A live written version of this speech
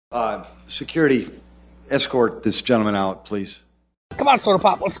Security, escort this gentleman out, please. Come on, Soda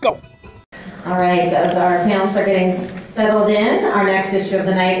Pop, let's go. All right, as our panelists are getting settled in, our next issue of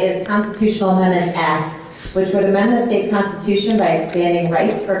the night is Constitutional Amendment S, which would amend the state constitution by expanding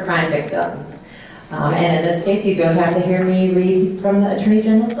rights for crime victims. And in this case, you don't have to hear me read from the Attorney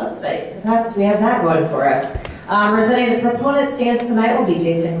General's website. So we have that going for us. Representing the proponent stance tonight will be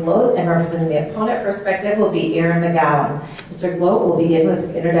Jason Glodt, and representing the opponent perspective will be Aaron McGowan. Mr. Glodt will begin with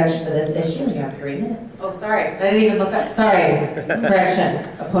the introduction to this issue. We have 3 minutes. Oh, sorry, I didn't even look up. Sorry, correction.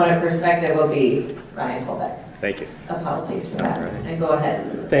 Opponent perspective will be Ryan Kolbeck. Thank you. Apologies for that. Right. And go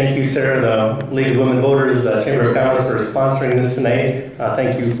ahead. Thank you, Sarah, the League of Women Voters, Chamber of Commerce, for sponsoring this tonight.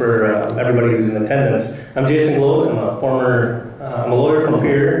 Thank you for everybody who's in attendance. I'm Jason Glodt. I'm a lawyer from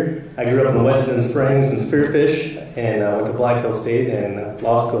Pierre. I grew up in Weston Springs and Spearfish, and went to Black Hill State and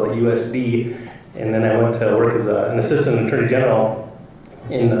law school at USD. And then I went to work as an assistant attorney general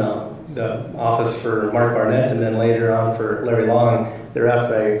in the office for Mark Barnett, and then later on for Larry Long.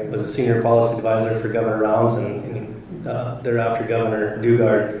 Thereafter, I was a senior policy advisor for Governor Rounds, and thereafter Governor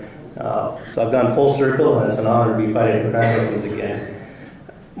Dugard. So I've gone full circle, and it's an honor to be fighting for crime victims again.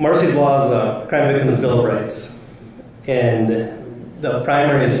 Marsy's law is a Crime Victims' Bill of Rights, and the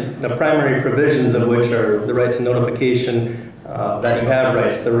primary provisions of which are the right to notification, that you have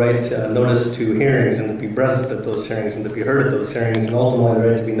rights, the right to notice to hearings and to be present at those hearings and to be heard at those hearings, and ultimately the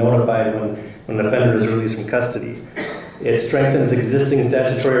right to be notified when an offender is released from custody. It strengthens existing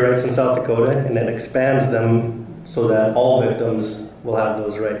statutory rights in South Dakota, and it expands them so that all victims will have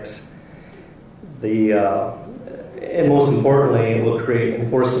those rights. And most importantly, it will create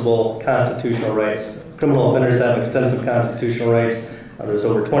enforceable constitutional rights. Criminal offenders have extensive constitutional rights. There's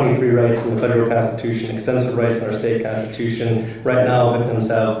over 23 rights in the federal constitution, extensive rights in our state constitution. Right now, victims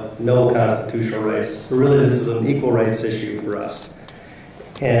have no constitutional rights. So really, this is an equal rights issue for us.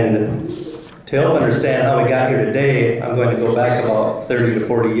 And to help understand how we got here today, I'm going to go back about 30 to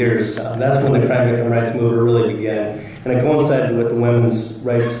 40 years. That's when the crime victim rights movement really began. And it coincided with the women's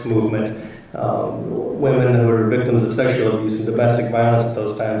rights movement. Women who were victims of sexual abuse and domestic violence at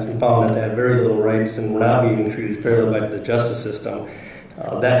those times and found that they had very little rights and were not being treated fairly by the justice system.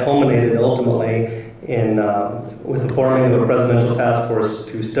 That culminated ultimately in with the forming of a presidential task force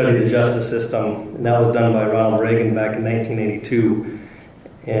to study the justice system, and that was done by Ronald Reagan back in 1982.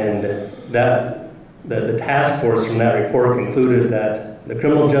 And the task force from that report concluded that the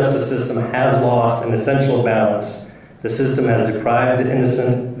criminal justice system has lost an essential balance. The system has deprived the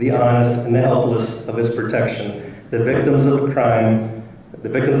innocent, the honest, and the helpless of its protection. The victims of crime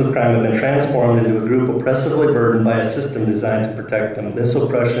have been transformed into a group oppressively burdened by a system designed to protect them. This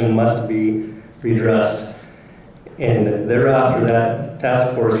oppression must be redressed. And thereafter, that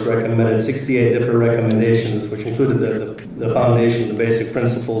task force recommended 68 different recommendations, which included the foundation, the basic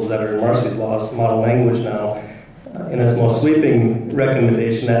principles that are in Marsy's law's model language now. In its most sweeping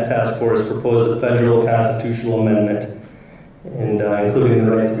recommendation, that task force proposed a federal constitutional amendment, and including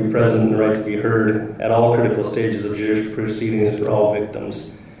the right to be present and the right to be heard at all critical stages of judicial proceedings for all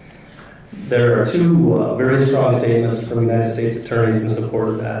victims. There are two very strong statements from United States attorneys in support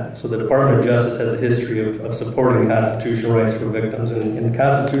of that. So the Department of Justice has a history of supporting constitutional rights for victims, and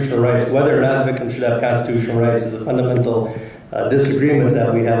constitutional rights, whether or not victims should have constitutional rights, is a fundamental disagreement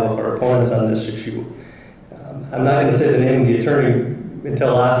that we have with our opponents on this issue. I'm not going to say the name of the attorney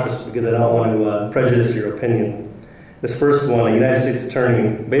until after, because I don't want to prejudice your opinion. This first one, a United States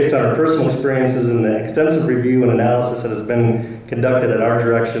attorney, based on our personal experiences and the extensive review and analysis that has been conducted at our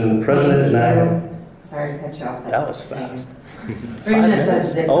direction, the President and I... Sorry to cut you off. That was fast. 3 minutes, that's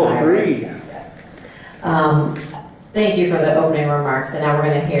different. Oh, 3. Thank you for the opening remarks, and now we're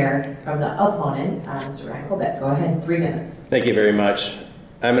going to hear from the opponent, Mr. Ryan Kolbeck. Go ahead, 3 minutes. Thank you very much.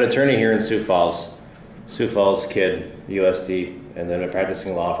 I'm an attorney here in Sioux Falls. Sioux Falls kid, USD, and then been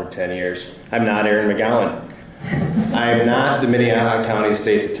practicing law for 10 years. I'm not Aaron McGowan. I'm not the Minnehaha County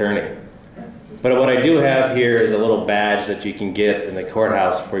State's Attorney. But what I do have here is a little badge that you can get in the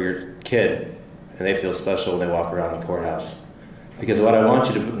courthouse for your kid, and they feel special when they walk around the courthouse. Because what I want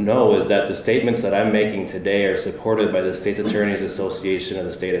you to know is that the statements that I'm making today are supported by the State's Attorneys Association of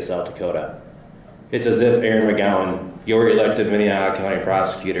the state of South Dakota. It's as if Aaron McGowan, your elected Minnehaha County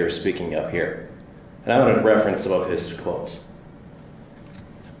prosecutor, is speaking up here. And I'm going to reference some of his quotes.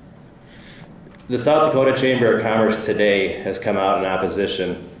 The South Dakota Chamber of Commerce today has come out in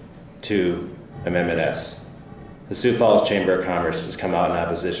opposition to Amendment S. The Sioux Falls Chamber of Commerce has come out in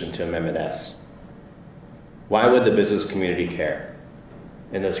opposition to Amendment S. Why would the business community care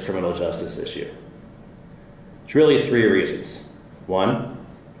in this criminal justice issue? It's really 3 reasons. 1,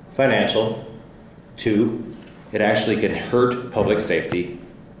 financial. 2, it actually can hurt public safety.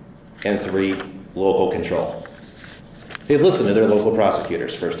 And 3, local control. They listen to their local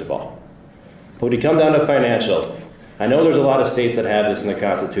prosecutors, first of all. But when you come down to financial, I know there's a lot of states that have this in the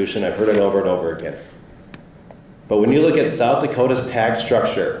Constitution. I've heard it over and over again. But when you look at South Dakota's tax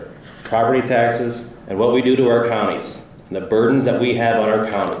structure, property taxes, and what we do to our counties, and the burdens that we have on our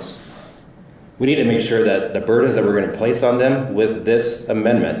counties, we need to make sure that the burdens that we're going to place on them with this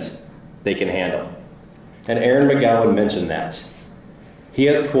amendment, they can handle. And Aaron McGowan mentioned that. He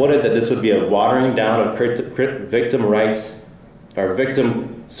has quoted that this would be a watering down of victim rights or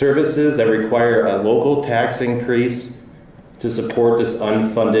victim services that require a local tax increase to support this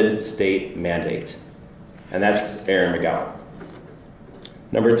unfunded state mandate. And that's Aaron McGowan.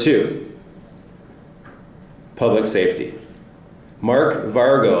 Number 2, public safety. Mark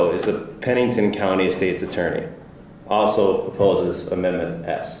Vargo is the Pennington County State's Attorney, also opposes Amendment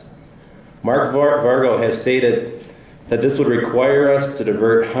S. Mark Vargo has stated that this would require us to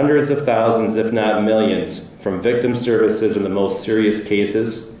divert hundreds of thousands, if not millions, from victim services in the most serious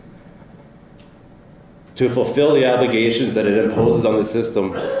cases to fulfill the obligations that it imposes on the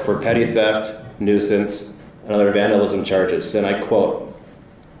system for petty theft, nuisance, and other vandalism charges. And I quote,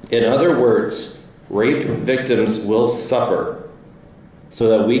 "In other words, rape victims will suffer so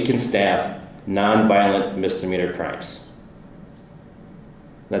that we can staff nonviolent misdemeanor crimes."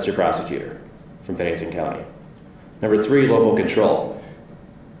 That's your prosecutor from Pennington County. Number 3, local control.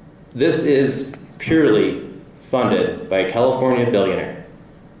 This is purely funded by a California billionaire.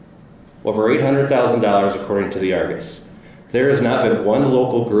 Over $800,000 according to the Argus. There has not been one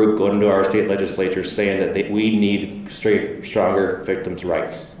local group going to our state legislature saying that we need stronger victims'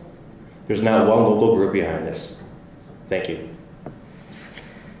 rights. There's not one local group behind this. Thank you.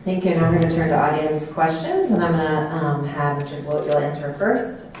 Thank you. Now we're going to turn to audience questions, and I'm going to have Mr. Glodt, you'll answer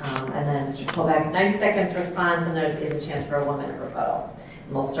first, and then Mr. Kolbeck, 90 seconds response, and there is a chance for a 1-minute rebuttal.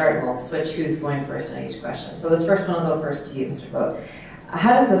 And we'll start and we'll switch who's going first in each question. So this first one will go first to you, Mr. Glodt.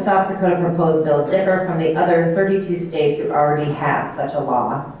 How does the South Dakota proposed bill differ from the other 32 states who already have such a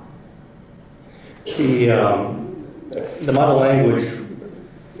law? The model language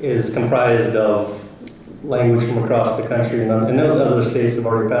is comprised of language from across the country, and those other states have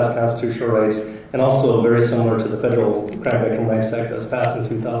already passed constitutional rights, and also very similar to the Federal Crime Victim Rights Act that was passed in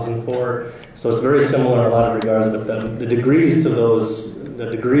 2004. So it's very similar in a lot of regards, but the degrees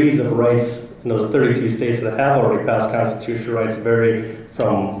of rights in those 32 states that have already passed constitutional rights vary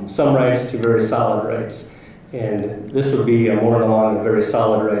from some rights to very solid rights. And this would be more along very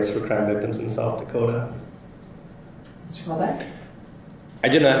solid rights for crime victims in South Dakota. Mr. Kolbeck? I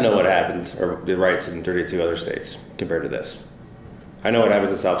did not know what happened, or the rights in 32 other states compared to this. I know what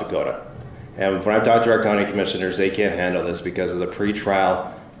happens in South Dakota. And when I've talked to our county commissioners, they can't handle this because of the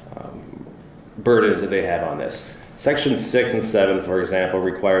pretrial burdens that they have on this. Section 6 and 7, for example,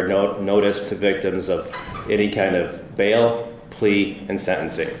 require notice to victims of any kind of bail, plea, and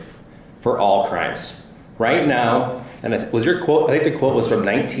sentencing for all crimes. Right now, and was your quote, I think the quote was from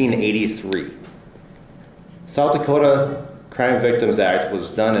 1983. South Dakota Crime Victims Act was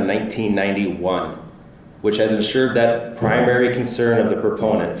done in 1991, which has ensured that primary concern of the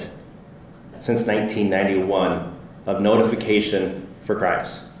proponent since 1991 of notification for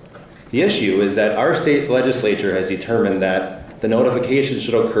crimes. The issue is that our state legislature has determined that the notification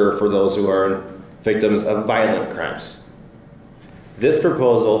should occur for those who are victims of violent crimes. This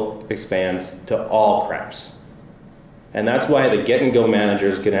proposal expands to all crimes. And that's why the get-and-go manager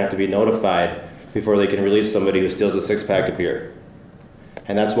is going to have to be notified before they can release somebody who steals a 6-pack of beer.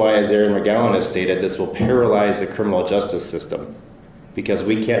 And that's why, as Aaron McGowan has stated, this will paralyze the criminal justice system because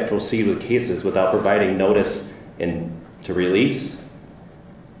we can't proceed with cases without providing notice to release,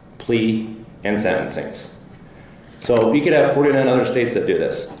 plea, and sentencings. So you could have 49 other states that do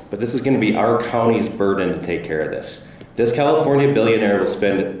this, but this is going to be our county's burden to take care of this. This California billionaire will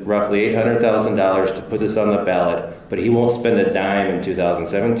spend roughly $800,000 to put this on the ballot, but he won't spend a dime in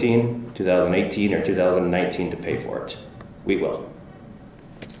 2017, 2018, or 2019 to pay for it. We will.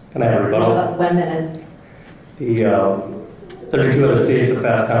 Can I have a rebuttal? 1 minute. The 32 other states have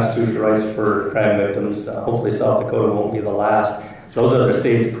passed constitutional rights for crime victims. Hopefully South Dakota won't be the last. Those other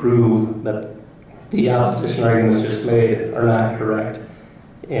states prove that the opposition arguments just made are not correct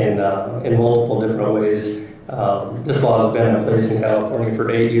in multiple different ways. This law has been in place in California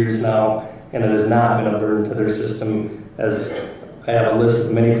for 8 years now, and it has not been a burden to their system. As I have a list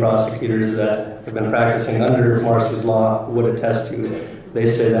of many prosecutors that have been practicing under Marsy's law would attest to. They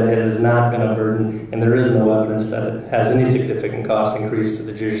say that it has not been a burden, and there is no evidence that it has any significant cost increase to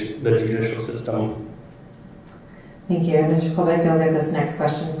the judicial system. Thank you. Mr. Kolbeck, you'll get this next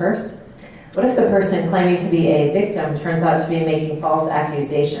question first. What if the person claiming to be a victim turns out to be making false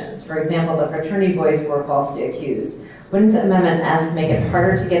accusations? For example, the fraternity boys were falsely accused. Wouldn't Amendment S make it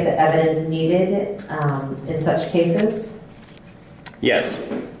harder to get the evidence needed in such cases? Yes.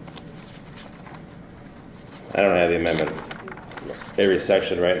 I don't have the amendment, every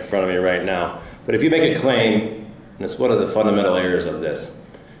section right in front of me right now. But if you make a claim, and it's one of the fundamental errors of this,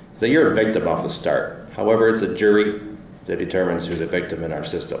 is that you're a victim off the start. However, it's a jury that determines who's a victim in our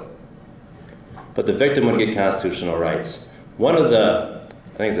system. But the victim would get constitutional rights. One of the,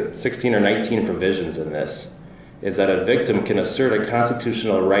 I think it's 16 or 19 provisions in this, is that a victim can assert a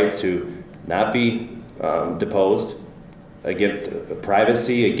constitutional right to not be deposed, against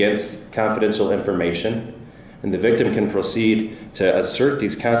privacy, against confidential information, and the victim can proceed to assert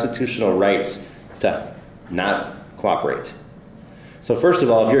these constitutional rights to not cooperate. So first of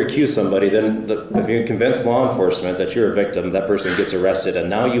all, if you accuse somebody, then if you convince law enforcement that you're a victim, that person gets arrested, and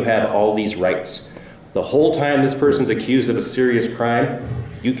now you have all these rights. The whole time this person's accused of a serious crime,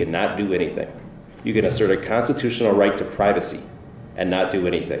 you cannot do anything. You can assert a constitutional right to privacy and not do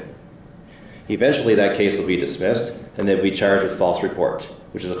anything. Eventually that case will be dismissed and they'll be charged with false report,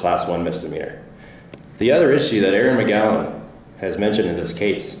 which is a Class 1 misdemeanor. The other issue that Aaron McGowan has mentioned in this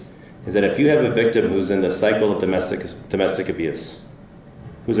case is that if you have a victim who's in the cycle of domestic abuse,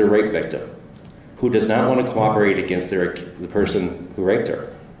 who's a rape victim, who does not want to cooperate against the person who raped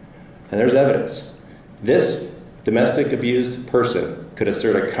her, and there's evidence, this domestic abused person could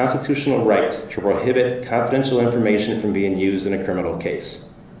assert a constitutional right to prohibit confidential information from being used in a criminal case.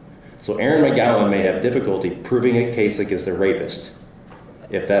 So Aaron McGowan may have difficulty proving a case against the rapist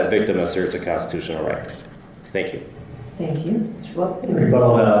if that victim asserts a constitutional right. Thank you. Thank you. Mr. Glodt? In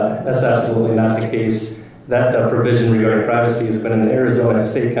rebuttal, that's absolutely not the case. That provision regarding privacy has been in the Arizona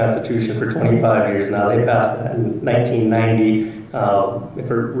state constitution for 25 years now. They passed that in 1990. If it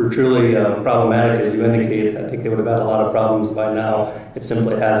were truly problematic, as you indicated, I think they would have had a lot of problems by now. It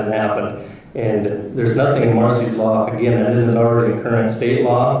simply hasn't happened. And there's nothing in Marsy's law, again, that isn't already in current state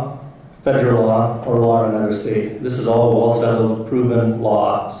law, federal law, or law in another state. This is all well-settled, proven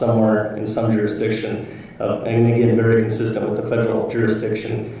law somewhere in some jurisdiction. And again, very consistent with the federal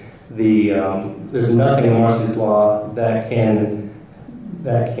jurisdiction. There's nothing in Marsy's law that can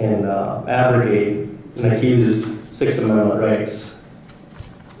abrogate and accuse Sixth Amendment rights.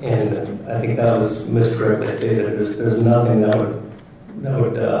 And I think that was miscorrectly stated. There's nothing that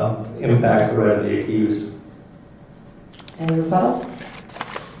would impact the right of the accused. Any rebuttal?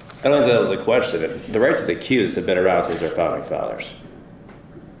 I don't think that was a question. The rights of the accused have been around since our founding fathers.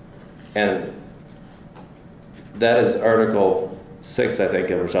 And that is Article 6, I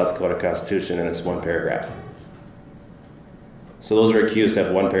think, of our South Dakota Constitution, and it's one paragraph. So those who are accused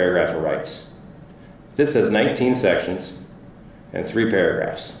have one paragraph of rights. This has 19 sections and 3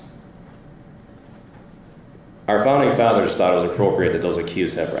 paragraphs. Our founding fathers thought it was appropriate that those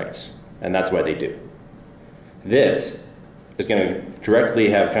accused have rights, and that's why they do. This is going to directly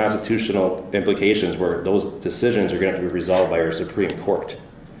have constitutional implications where those decisions are going to be resolved by our Supreme Court.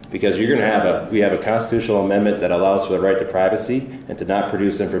 Because you're going to we have a constitutional amendment that allows for the right to privacy and to not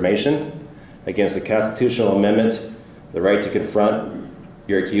produce information against the constitutional amendment, the right to confront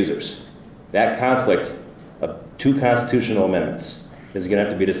your accusers. That conflict of 2 constitutional amendments is going to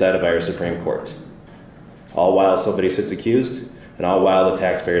have to be decided by our Supreme Court. All while somebody sits accused and all while the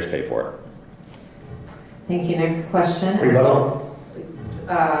taxpayers pay for it. Thank you. Next question. Rebuttal?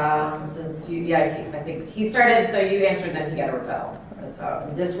 Since I think he started, so you answered, then he got a rebuttal.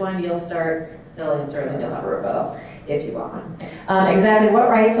 So this one you'll start, Bill, and certainly you'll have a rebuttal if you want one. Exactly what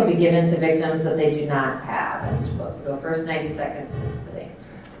rights will be given to victims that they do not have? And so the first 90 seconds is for the answer.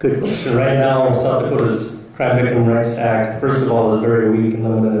 Good question. Right now, South Dakota's Crime Victim Rights Act, first of all, is very weak and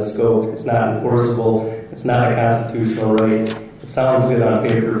limited in scope. It's not enforceable. It's not a constitutional right. It sounds good on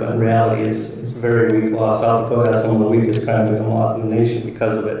paper, but in reality, it's a very weak law. South Dakota has some of the weakest crime victim laws in the nation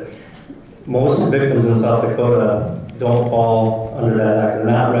because of it. Most victims in South Dakota don't fall under that act. They're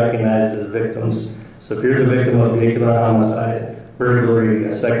not recognized as victims. So if you're the victim of vehicular homicide,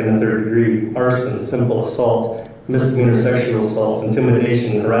 burglary, second and third degree, arson, simple assault, misdemeanor sexual assaults,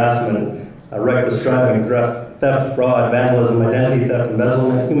 intimidation, harassment, reckless driving, theft, fraud, vandalism, identity theft,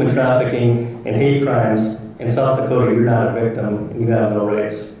 embezzlement, human trafficking, and hate crimes, in South Dakota, you're not a victim and you have no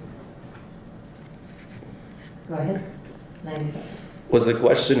rights. Go ahead. 90 seconds. Was the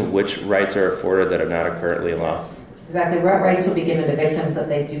question which rights are afforded that are not currently in law? Exactly. What rights will be given to victims that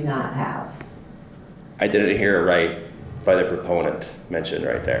they do not have? I didn't hear a right by the proponent mentioned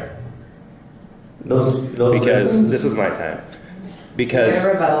right there. Those because this is my time. Because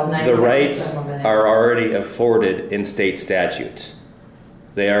the rights are already afforded in state statutes.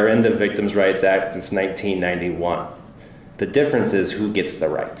 They are in the Victims' Rights Act since 1991. The difference is who gets the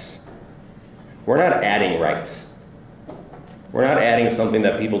rights. We're not adding rights. We're not adding something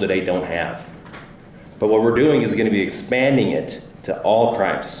that people today don't have. But what we're doing is going to be expanding it to all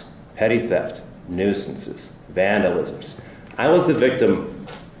crimes: petty theft, nuisances, vandalisms. I was the victim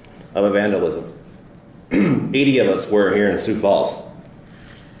of a vandalism. 80 of us were here in Sioux Falls,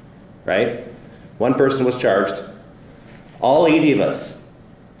 right? One person was charged. All 80 of us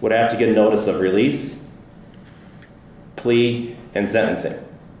would have to get a notice of release, plea, and sentencing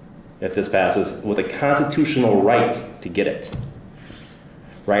if this passes, with a constitutional right to get it.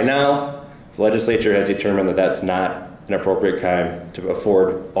 Right now, the legislature has determined that that's not an appropriate crime to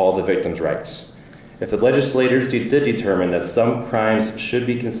afford all the victims' rights. If the legislators did determine that some crimes should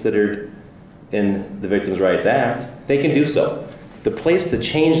be considered in the Victims' Rights Act, they can do so. The place to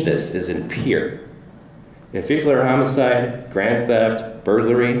change this is in Peer. If vehicular homicide, grand theft,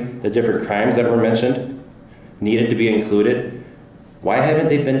 burglary, the different crimes that were mentioned needed to be included, why haven't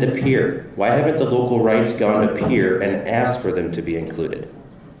they been to Peer? Why haven't the local rights gone to Peer and asked for them to be included?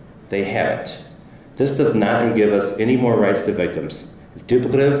 They haven't. This does not give us any more rights to victims. It's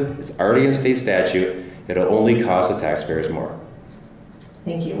duplicative, it's already in state statute, it'll only cost the taxpayers more.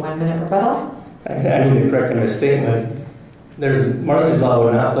 Thank you. 1 minute rebuttal. I need to correct my statement. Marsy's law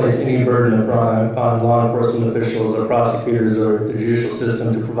would not place any burden upon law enforcement officials or prosecutors or the judicial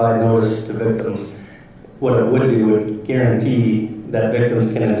system to provide notice to victims. What it would do would guarantee that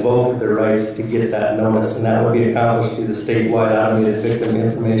victims can invoke their rights to get that notice, and that would be accomplished through the statewide automated victim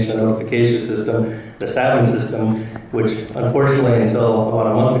information notification system, the SAVIN system, which unfortunately until about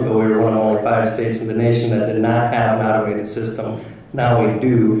a month ago we were one of only 5 states in the nation that did not have an automated system. Now we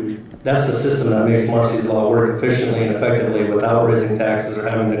do. That's the system that makes Marsy's law work efficiently and effectively without raising taxes or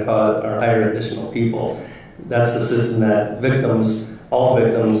having to hire additional people. That's the system that all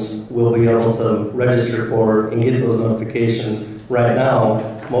victims will be able to register for and get those notifications. Right now,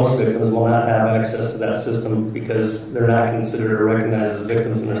 most victims will not have access to that system because they're not considered or recognized as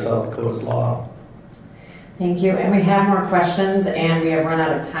victims under South Dakota's law. Thank you. And we have more questions, and we have run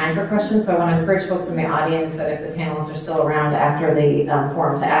out of time for questions, so I want to encourage folks in the audience that if the panelists are still around after the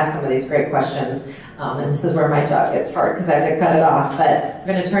forum to ask some of these great questions. And this is where my job gets hard because I have to cut it off. But we're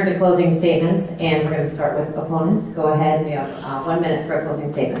going to turn to closing statements, and we're going to start with opponents. Go ahead. We have 1 minute for a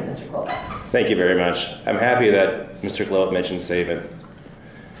closing statement, Mr. Kolbeck. Thank you very much. I'm happy that Mr. Glodt mentioned SAVIN.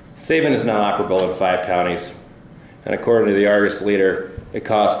 SAVIN is now operable in 5 counties, and according to the Argus Leader, it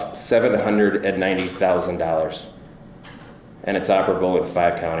costs $790,000, and it's operable in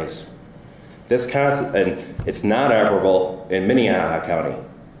 5 counties. And it's not operable in Minnehaha County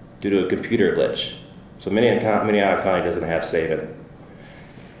due to a computer glitch. So Minnehaha County doesn't have SAVIN.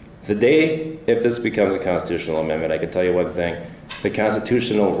 The day, if this becomes a constitutional amendment, I can tell you one thing: the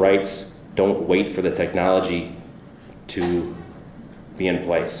constitutional rights don't wait for the technology to be in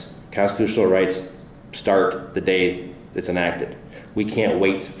place. Constitutional rights start the day it's enacted. We can't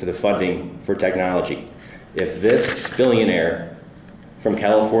wait for the funding for technology. If this billionaire from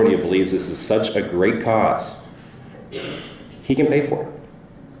California believes this is such a great cause, he can pay for it.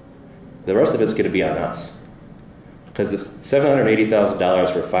 The rest of it's going to be on us. Because it's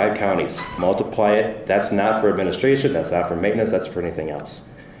 $780,000 for 5 counties. Multiply it. That's not for administration. That's not for maintenance. That's for anything else.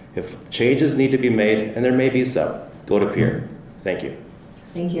 If changes need to be made, and there may be some, go to Peer. Thank you.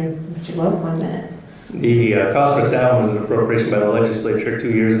 Thank you. Mr. Glodt, 1 minute. The cost of SAVIN was an appropriation by the legislature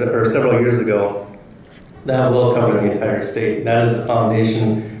several years ago. That will cover the entire state. That is the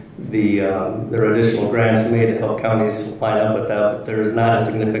foundation. There are additional grants made to help counties line up with that, but there is not a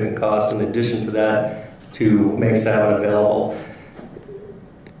significant cost in addition to that to make SAVIN available.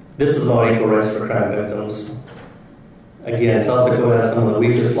 This is about equal rights for crime victims. Again, South Dakota has some of the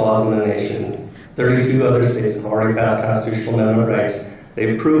weakest laws in the nation. 32 other states have already passed constitutional amendment rights.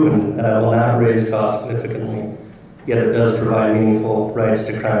 They've proven that it will not raise costs significantly, yet it does provide meaningful rights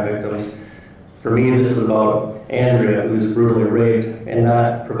to crime victims. For me, this is about Andrea, who's brutally raped and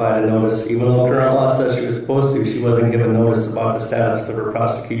not provided notice. Even though current law says she was supposed to, she wasn't given notice about the status of her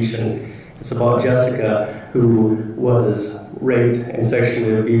prosecution. It's about Jessica, who was raped and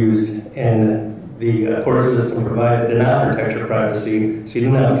sexually abused, and the court system did not protect her privacy. She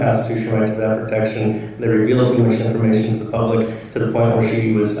didn't have a constitutional right to that protection. They revealed too much information to the public to the point where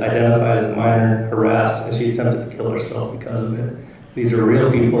she was identified as a minor, harassed, and she attempted to kill herself because of it. These are real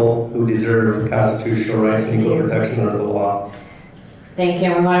people who deserve constitutional rights and equal protection under the law. Thank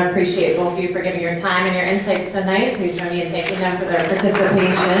you. We want to appreciate both of you for giving your time and your insights tonight. Please join me in thanking them for their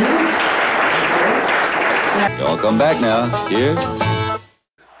participation. Y'all come back now. Here.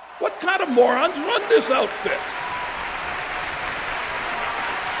 What kind of morons run this outfit?